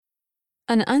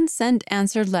An unsent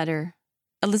answered letter.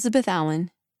 Elizabeth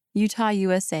Allen, Utah,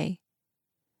 USA.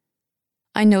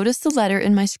 I noticed the letter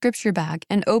in my scripture bag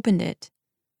and opened it.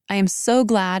 I am so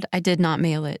glad I did not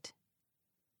mail it.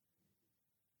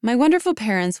 My wonderful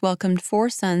parents welcomed 4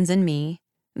 sons and me,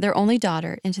 their only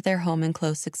daughter, into their home in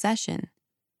close succession.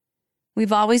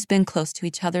 We've always been close to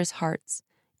each other's hearts,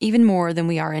 even more than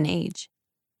we are in age.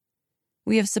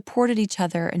 We have supported each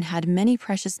other and had many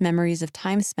precious memories of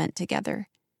time spent together.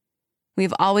 We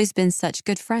have always been such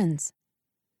good friends.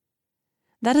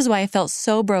 That is why I felt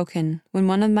so broken when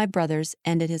one of my brothers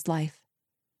ended his life.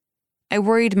 I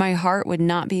worried my heart would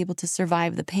not be able to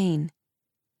survive the pain.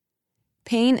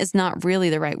 Pain is not really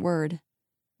the right word.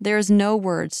 There is no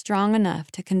word strong enough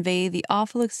to convey the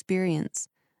awful experience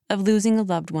of losing a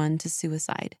loved one to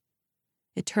suicide.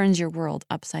 It turns your world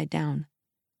upside down.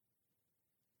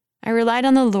 I relied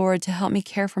on the Lord to help me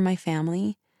care for my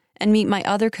family and meet my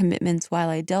other commitments while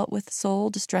I dealt with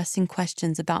soul-distressing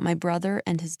questions about my brother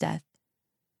and his death.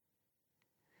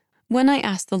 When I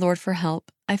asked the Lord for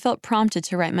help, I felt prompted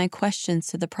to write my questions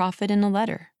to the prophet in a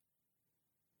letter.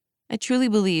 I truly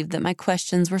believed that my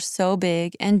questions were so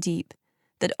big and deep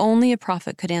that only a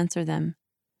prophet could answer them.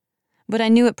 But I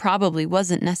knew it probably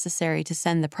wasn't necessary to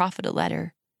send the prophet a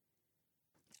letter.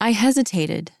 I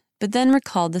hesitated, but then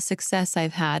recalled the success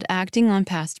I've had acting on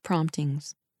past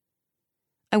promptings.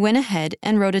 I went ahead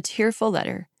and wrote a tearful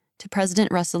letter to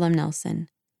President Russell M. Nelson.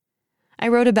 I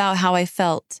wrote about how I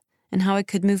felt and how I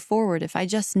could move forward if I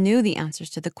just knew the answers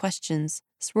to the questions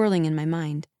swirling in my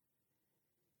mind.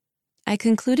 I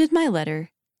concluded my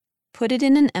letter, put it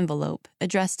in an envelope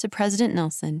addressed to President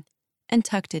Nelson, and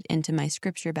tucked it into my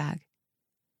scripture bag.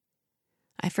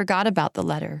 I forgot about the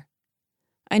letter.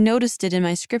 I noticed it in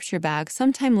my scripture bag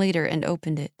sometime later and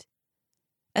opened it.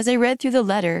 As I read through the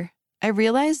letter, I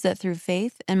realized that through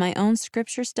faith and my own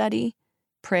scripture study,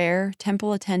 prayer,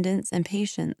 temple attendance, and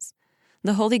patience,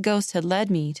 the Holy Ghost had led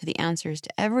me to the answers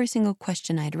to every single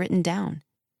question I had written down.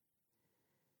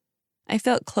 I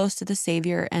felt close to the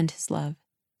Savior and His love.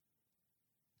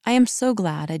 I am so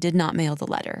glad I did not mail the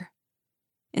letter.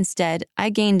 Instead, I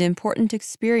gained important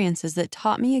experiences that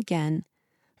taught me again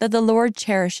that the Lord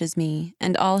cherishes me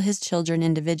and all His children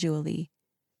individually,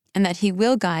 and that He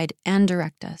will guide and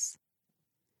direct us.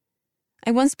 I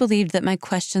once believed that my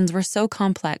questions were so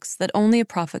complex that only a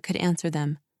prophet could answer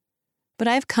them, but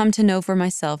I have come to know for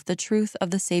myself the truth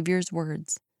of the Savior's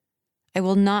words. I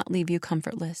will not leave you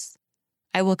comfortless.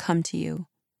 I will come to you.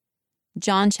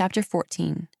 John chapter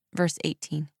 14, verse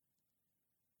 18.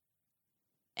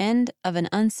 End of an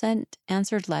unsent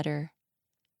answered letter.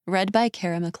 Read by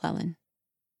Kara McClellan.